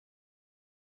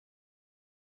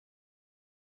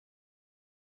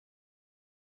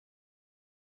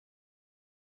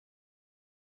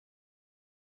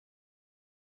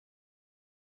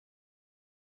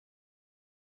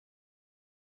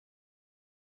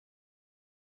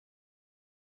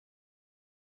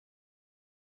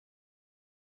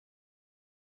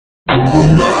I'll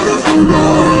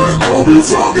be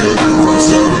talking to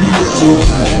myself.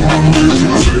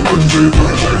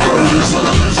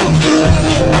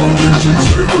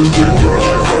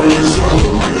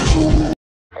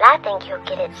 Well, I think you'll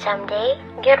get it someday.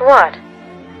 Get what?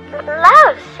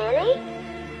 Love, silly.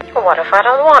 What if I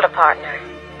don't want a partner?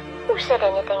 Who said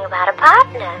anything about a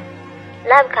partner?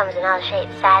 Love comes in all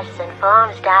shapes, sizes, and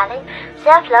forms, darling.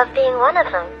 Self-love being one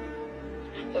of them.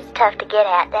 It's tough to get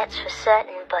at, that's for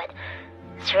certain, but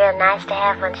it's real nice to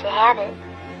have once you have it.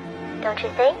 Don't you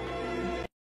think?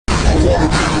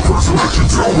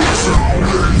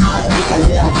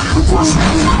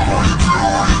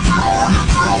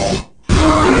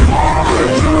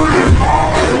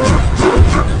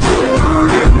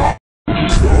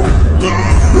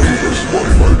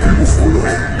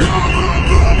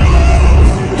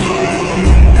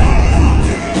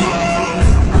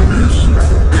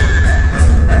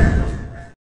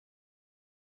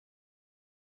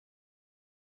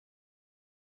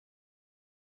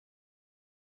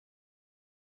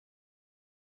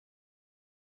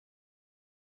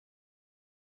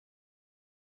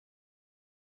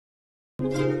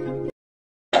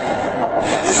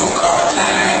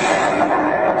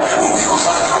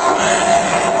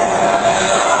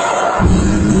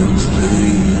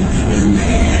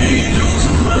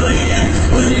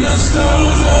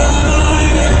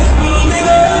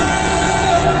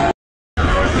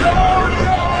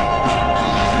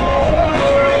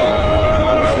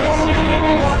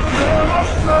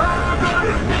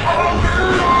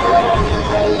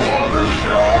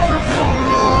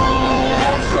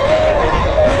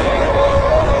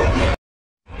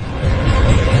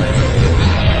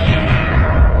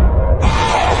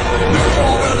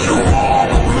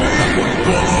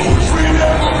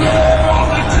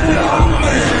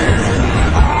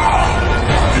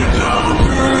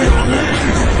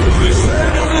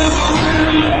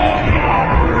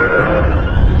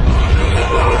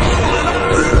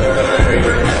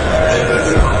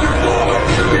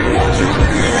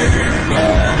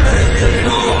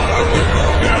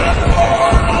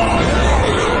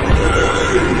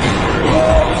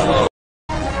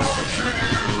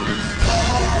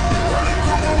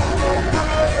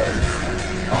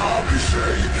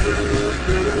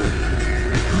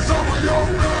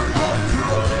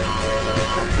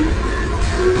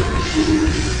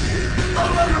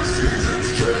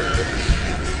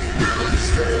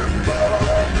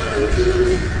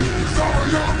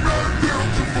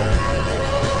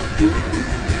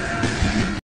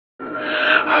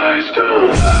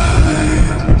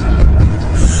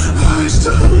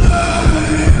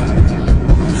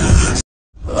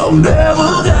 I'll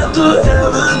never get to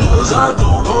heaven, 'cause I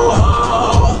don't know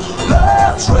how.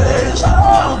 Let's raise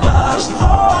our glass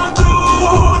on to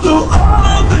all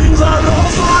the things I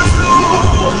lost on you.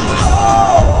 Oh,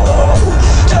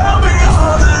 tell me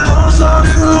how they lost on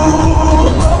you.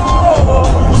 Oh,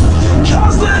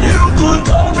 just then you could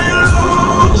cut me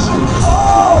loose.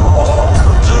 Oh,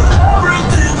 to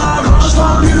everything I lost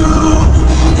on you.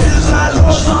 Is I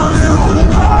lost on you.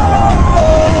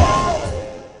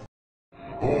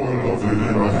 Oh, I love it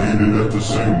and I hate it at the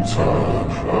same time.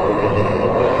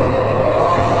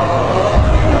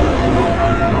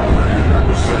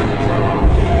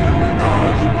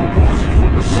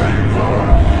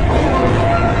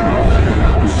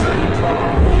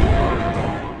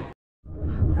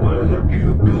 Where have you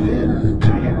been? Do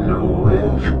you know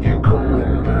if you're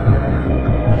coming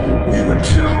back? We were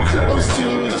too close to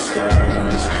the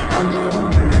stars. I never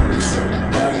met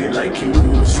somebody like you,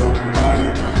 somebody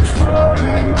who's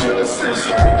falling just as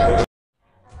hard.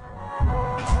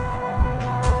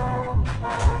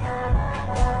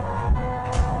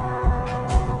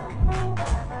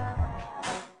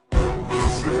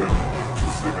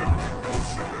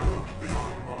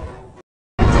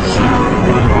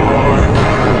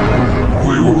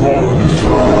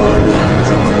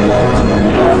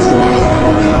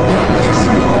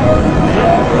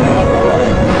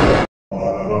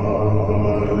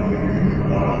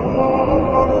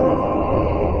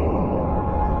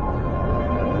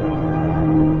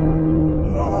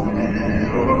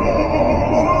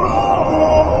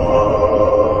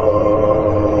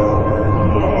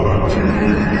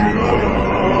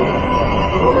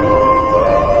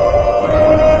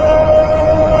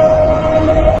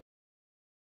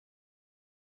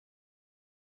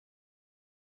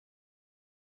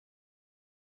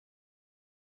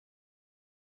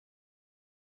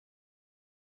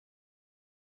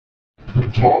 The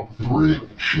top 3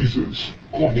 cheeses.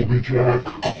 Call me Jack.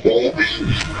 Call me.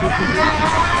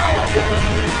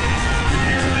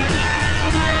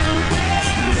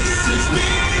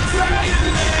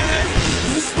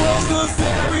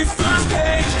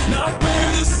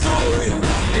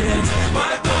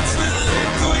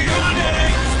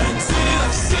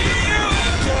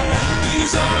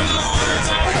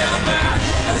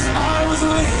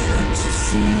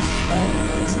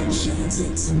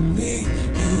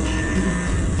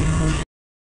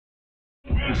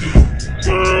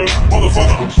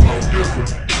 Motherfucker, I'm so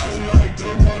different.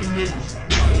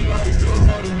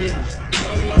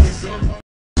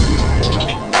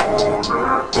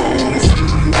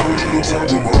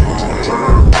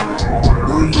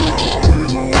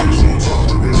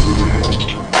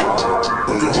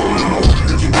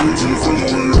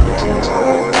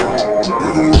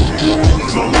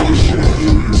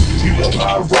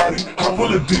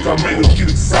 Dick, I made him get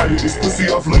excited. This pussy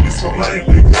off like it's some lame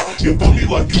nigga. You throw me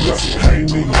like you got some pain,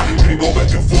 nigga. Can't go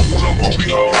back and forth when I'm gon' be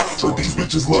home. But these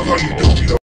bitches love how you do me.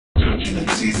 You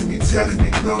teasing me, telling me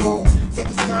no. For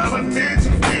the time I need to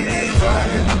be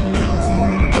riding.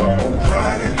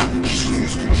 Riding, just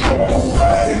lose control.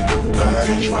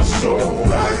 Riding, my soul.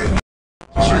 Riding.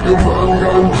 Chicken man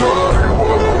gun dirty,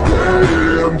 what a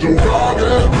day. I'm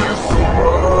jogging this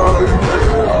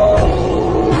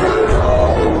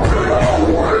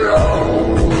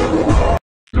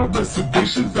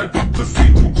reservations that the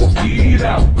pussy will go feed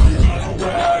out.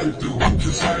 Ride through,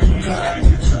 just hang tight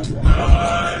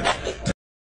tonight.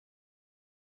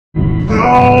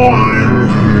 Now I'm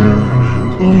here,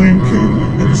 blinking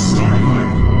and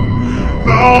startling.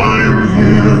 Now I'm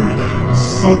here,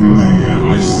 suddenly I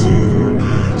see.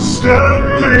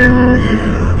 Standing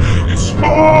here, it's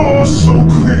all so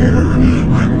clear.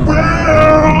 I'm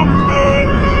where I'm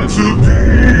meant to be.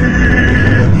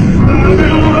 And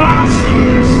at last I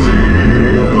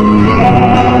see the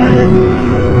light.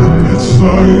 And it's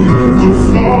like the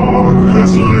fog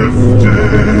has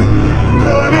lifted.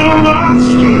 And at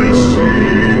last I see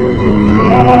the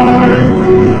light.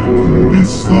 And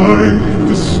it's like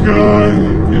the sky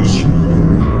is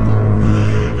blue.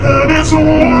 And it's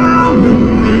warm and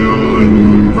real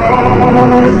and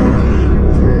bright.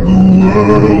 The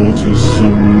world has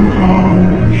somehow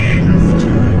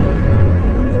shifted.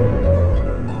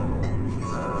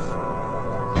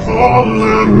 All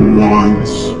at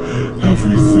once,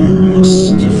 everything looks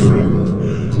different.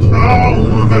 Now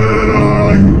that I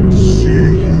see you.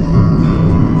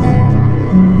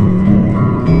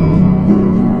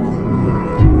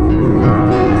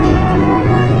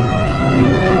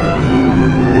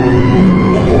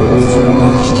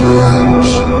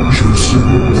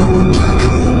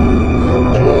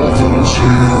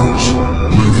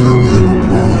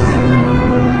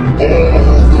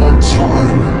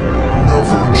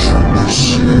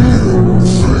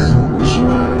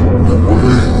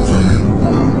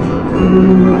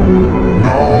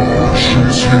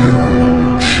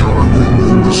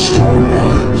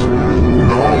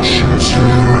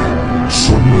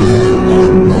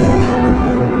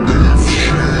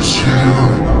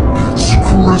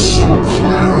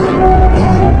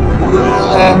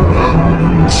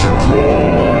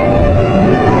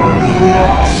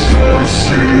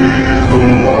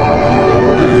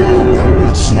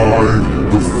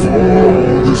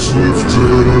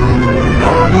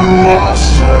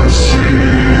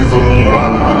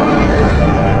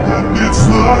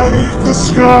 The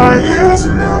sky is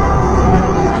blue,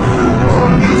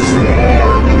 and it's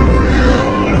warm and real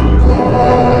and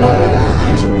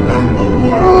bright, and the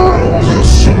world has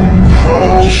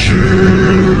somehow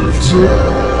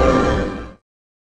shifted.